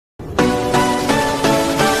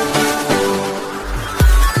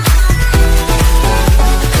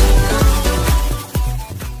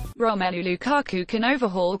Romelu Lukaku can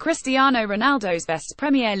overhaul Cristiano Ronaldo's best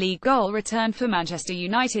Premier League goal return for Manchester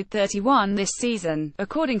United, 31 this season,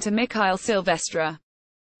 according to Mikael Silvestre.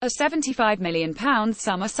 A £75 million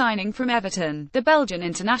summer signing from Everton, the Belgian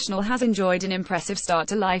international has enjoyed an impressive start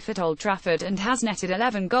to life at Old Trafford and has netted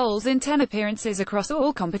 11 goals in 10 appearances across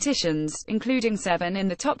all competitions, including 7 in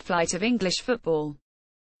the top flight of English football.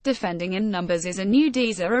 Defending in Numbers is a new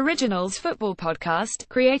Deezer Originals football podcast,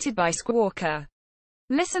 created by Squawka.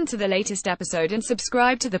 Listen to the latest episode and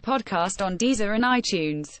subscribe to the podcast on Deezer and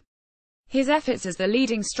iTunes. His efforts as the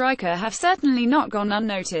leading striker have certainly not gone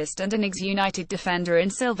unnoticed, and an ex-United defender in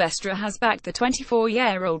Silvestre has backed the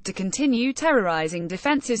 24-year-old to continue terrorizing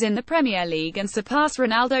defenses in the Premier League and surpass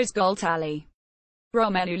Ronaldo's goal tally.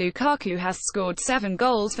 Romelu Lukaku has scored 7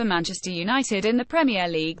 goals for Manchester United in the Premier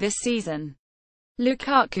League this season.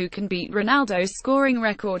 Lukaku can beat Ronaldo's scoring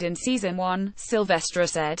record in Season 1, Silvestre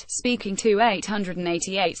said, speaking to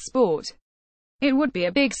 888 Sport. It would be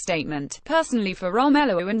a big statement, personally for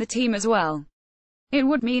Romelu and the team as well. It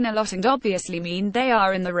would mean a lot and obviously mean they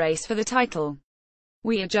are in the race for the title.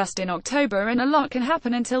 We are just in October and a lot can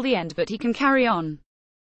happen until the end, but he can carry on.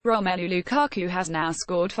 Romelu Lukaku has now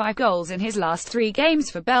scored 5 goals in his last 3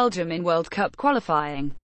 games for Belgium in World Cup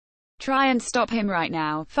qualifying. Try and stop him right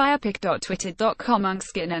now. Firepick.twitter.com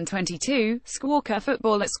Unskin22, Squawka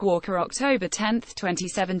Football at Squawka October 10,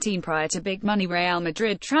 2017. Prior to big money Real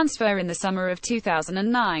Madrid transfer in the summer of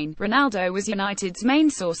 2009, Ronaldo was United's main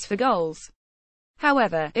source for goals.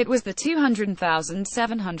 However, it was the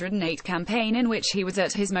 200,708 campaign in which he was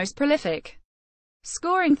at his most prolific,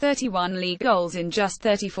 scoring 31 league goals in just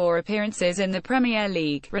 34 appearances in the Premier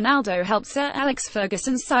League. Ronaldo helped Sir Alex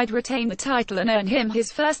Ferguson's side retain the title and earn him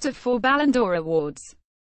his first of 4 Ballon d'Or awards.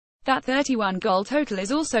 That 31-goal total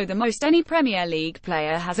is also the most any Premier League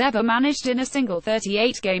player has ever managed in a single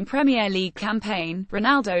 38-game Premier League campaign,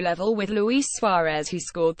 Ronaldo level with Luis Suarez, who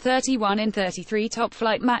scored 31 in 33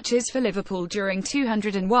 top-flight matches for Liverpool during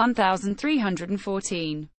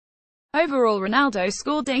 201,314. Overall, Ronaldo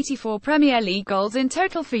scored 84 Premier League goals in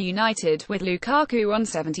total for United, with Lukaku on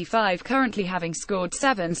 75, currently having scored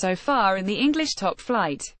 7 so far in the English top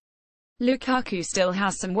flight. Lukaku still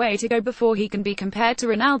has some way to go before he can be compared to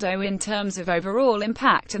Ronaldo in terms of overall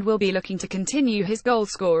impact, and will be looking to continue his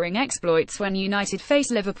goal-scoring exploits when United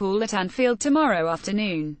face Liverpool at Anfield tomorrow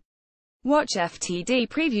afternoon. Watch FTD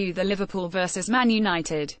preview the Liverpool vs Man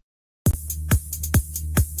United.